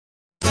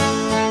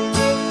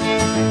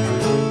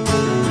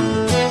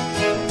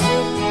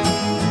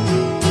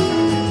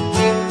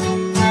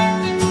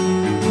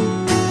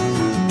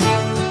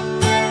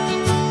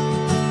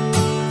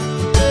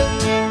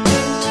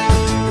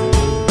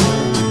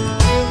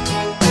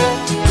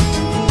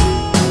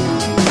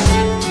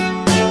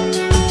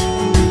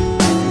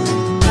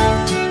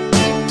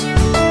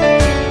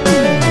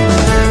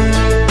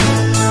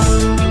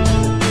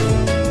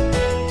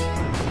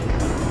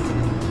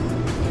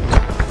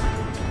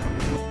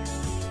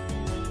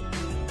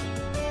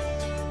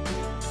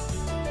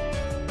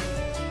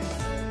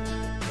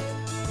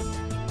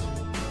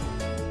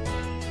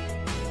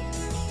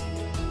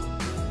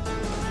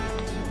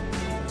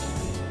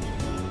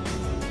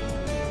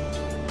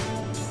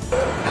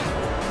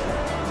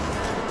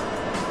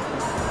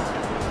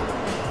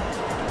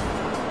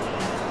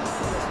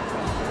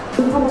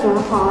车的人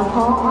好，从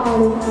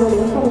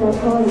2014列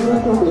车已经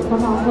是火车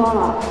上车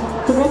了。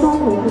准备中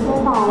请时间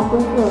到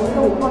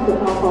14:15号点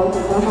后请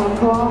车上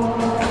车。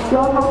由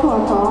乘客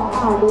从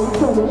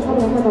204列车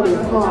连队的旅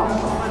客，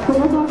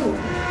准备中请。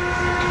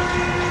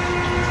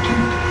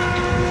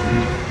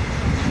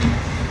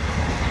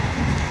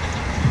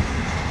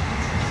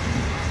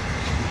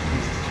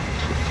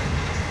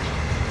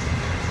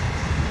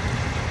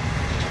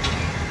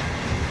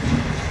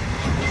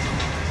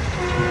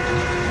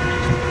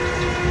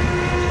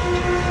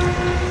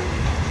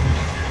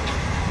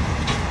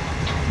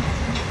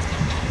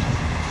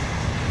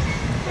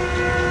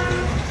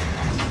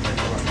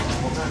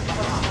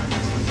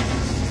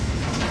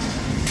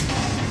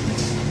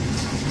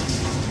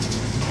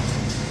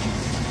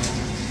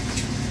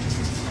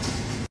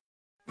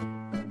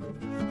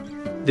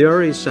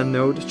There is an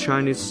old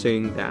Chinese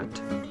saying that,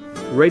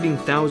 reading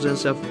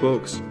thousands of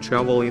books,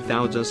 traveling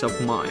thousands of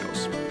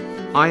miles.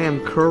 I am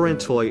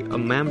currently a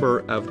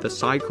member of the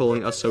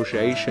Cycling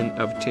Association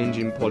of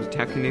Tianjin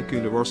Polytechnic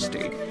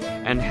University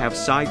and have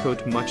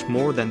cycled much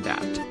more than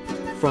that,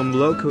 from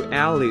local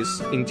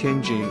alleys in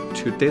Tianjin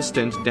to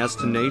distant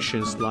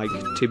destinations like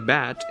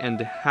Tibet and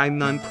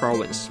Hainan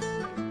province.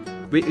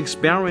 We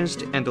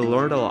experienced and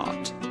learned a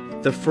lot.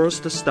 The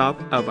first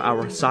stop of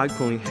our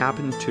cycling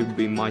happened to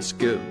be my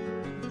school,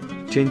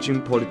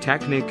 Tianjin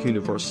Polytechnic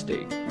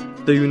University.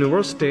 The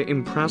university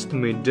impressed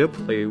me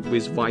deeply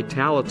with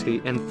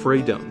vitality and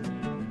freedom.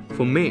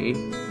 For me,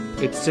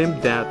 it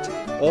seemed that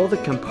all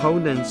the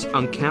components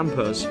on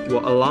campus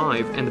were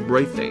alive and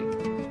breathing.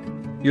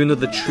 You know,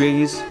 the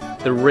trees,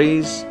 the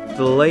rays,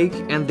 the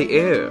lake, and the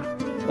air.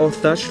 All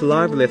such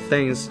lively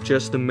things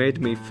just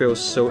made me feel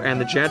so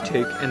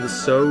energetic and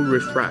so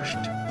refreshed.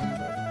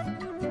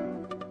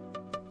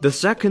 The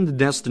second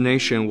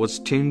destination was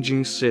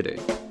Tianjin City.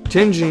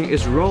 Tianjin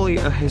is really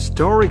a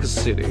historic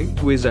city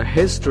with a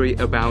history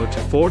about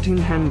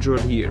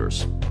 1400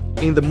 years.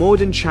 In the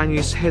modern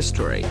Chinese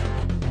history,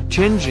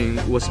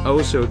 Tianjin was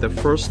also the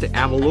first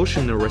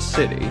evolutionary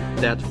city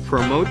that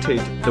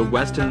promoted the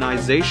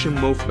westernization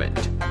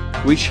movement,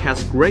 which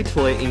has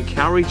greatly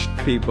encouraged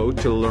people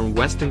to learn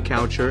Western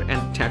culture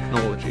and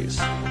technologies.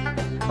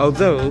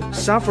 Although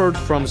suffered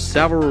from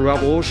several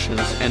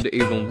revolutions and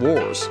even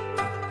wars,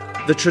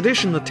 the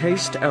traditional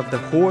taste of the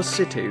whole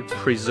city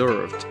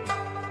preserved.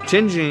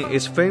 Tianjin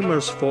is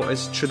famous for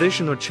its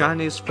traditional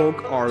Chinese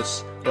folk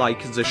arts like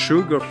the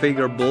sugar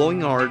figure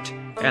blowing art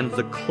and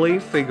the clay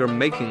figure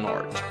making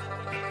art.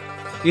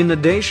 In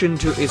addition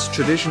to its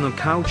traditional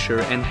culture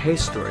and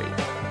history,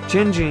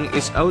 Tianjin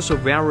is also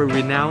very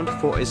renowned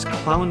for its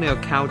colonial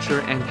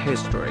culture and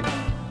history.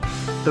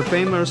 The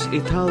famous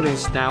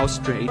Italian-style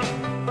street,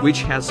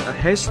 which has a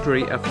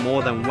history of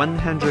more than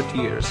 100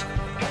 years,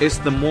 is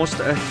the most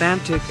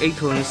authentic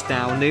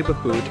Italian-style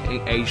neighborhood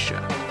in Asia.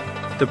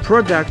 The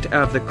product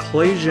of the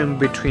collision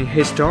between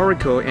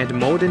historical and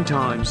modern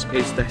times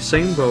is the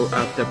symbol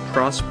of the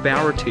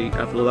prosperity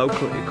of the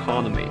local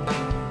economy.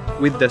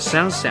 With the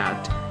sunset,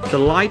 the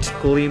light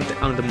gleamed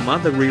on the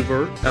mother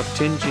river of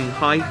Tianjin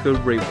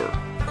Haihe River.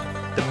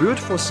 The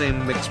beautiful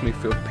scene makes me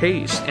feel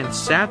peace and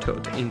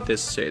settled in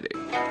this city.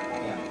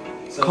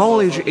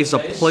 College is a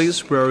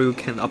place where you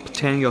can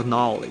obtain your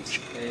knowledge.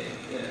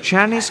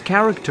 Chinese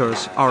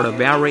characters are a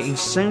very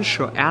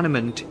essential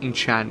element in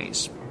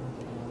Chinese.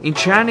 In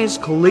Chinese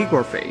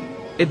calligraphy,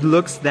 it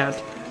looks that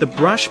the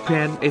brush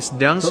pen is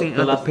dancing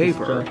on the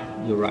paper.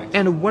 You're right.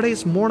 And what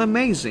is more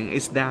amazing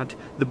is that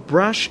the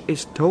brush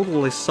is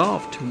totally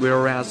soft,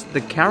 whereas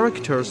the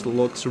characters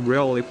looks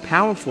really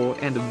powerful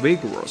and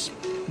vigorous,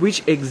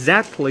 which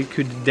exactly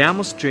could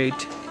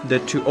demonstrate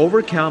that to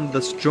overcome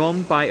the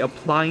storm by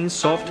applying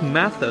soft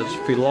methods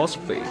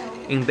philosophy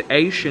in the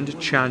ancient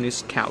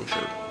Chinese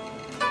culture.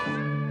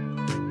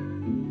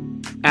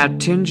 At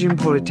Tianjin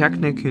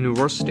Polytechnic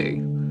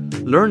University,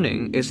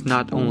 learning is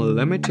not only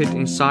limited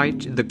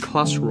inside the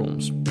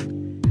classrooms.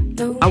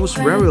 I was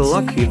very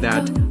lucky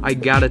that I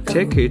got a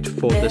ticket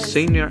for the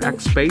senior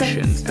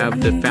exhibition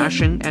of the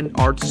Fashion and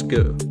Art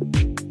School.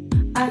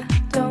 I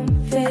don't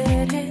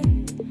fit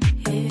in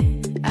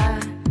here,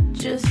 I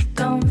just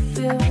don't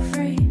feel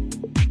free.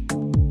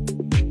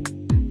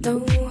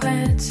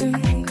 Nowhere to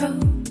go,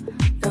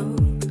 no,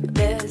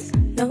 there's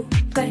no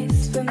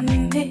place for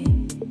me.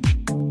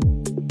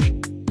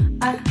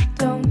 I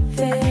don't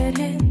fit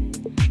in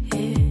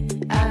here,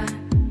 I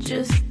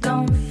just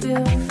don't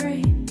feel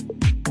free.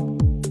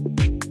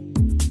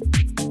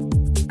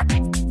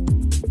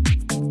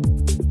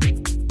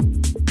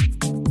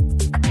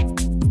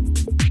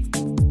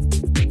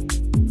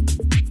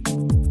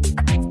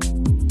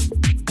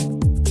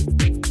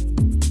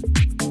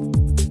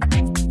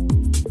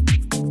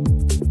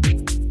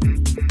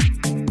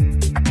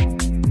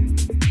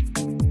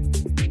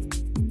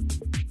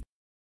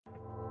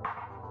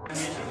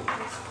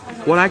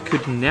 What I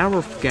could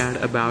never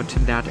forget about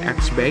that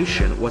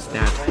exhibition was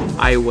that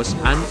I was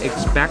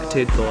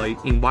unexpectedly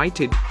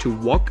invited to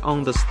walk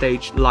on the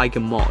stage like a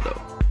model.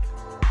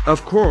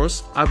 Of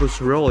course, I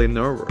was really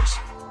nervous.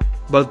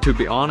 But to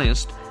be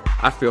honest,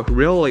 I feel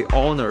really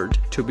honored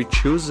to be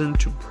chosen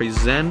to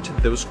present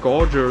those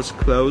gorgeous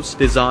clothes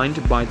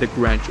designed by the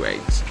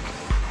graduates.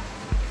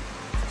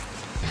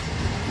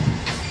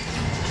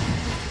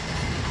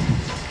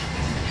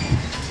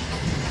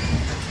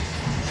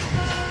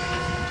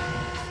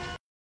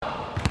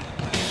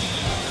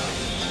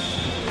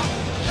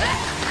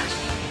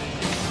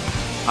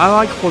 I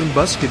like playing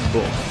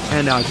basketball,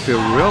 and I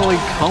feel really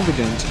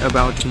confident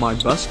about my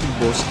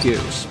basketball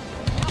skills.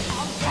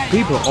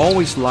 People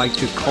always like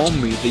to call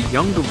me the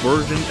younger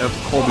version of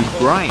Kobe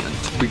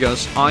Bryant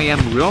because I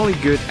am really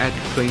good at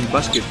playing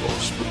basketball.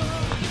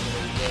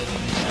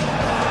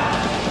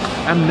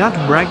 I'm not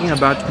bragging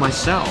about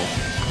myself,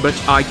 but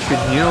I could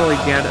nearly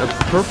get a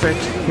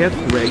perfect hit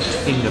rate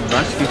in the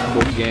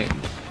basketball game.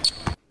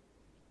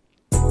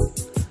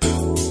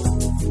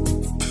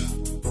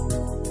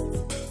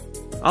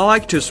 I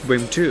like to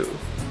swim too.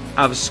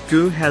 Our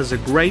school has a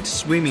great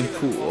swimming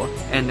pool,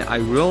 and I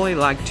really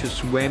like to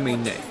swim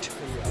in it.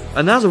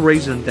 Another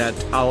reason that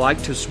I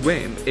like to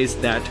swim is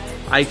that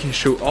I can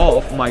show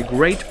off my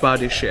great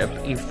body shape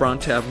in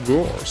front of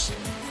girls.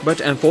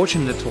 But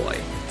unfortunately,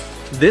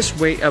 this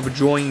way of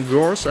drawing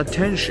girls'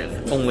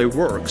 attention only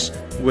works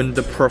when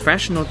the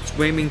professional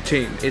swimming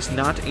team is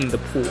not in the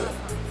pool.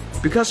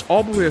 Because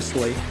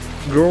obviously,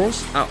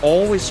 girls are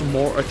always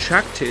more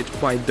attracted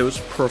by those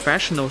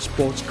professional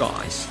sports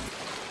guys.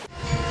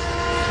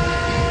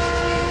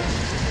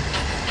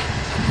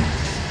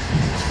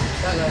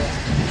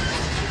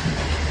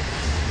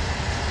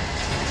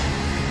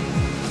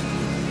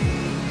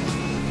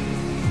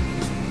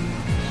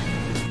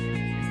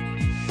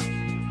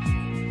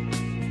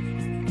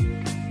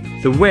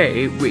 The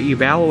way we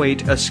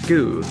evaluate a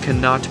school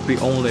cannot be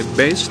only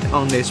based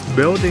on its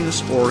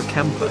buildings or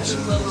campus.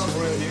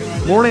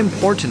 More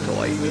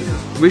importantly,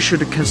 we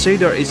should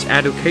consider its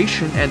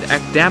education and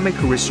academic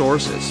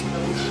resources.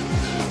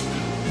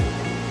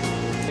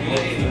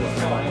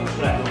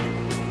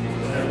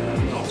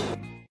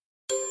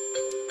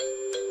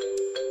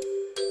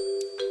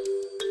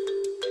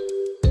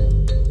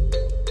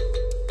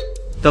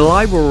 The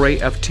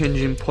library of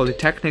Tianjin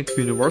Polytechnic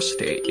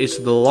University is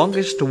the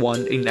longest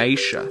one in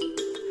Asia,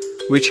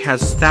 which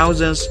has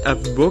thousands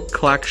of book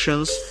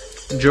collections,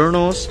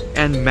 journals,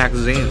 and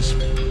magazines.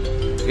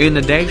 In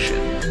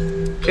addition,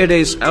 it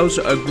is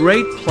also a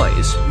great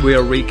place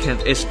where we can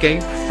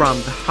escape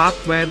from the hot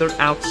weather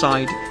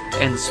outside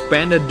and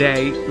spend a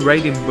day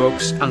reading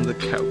books on the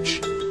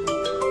couch.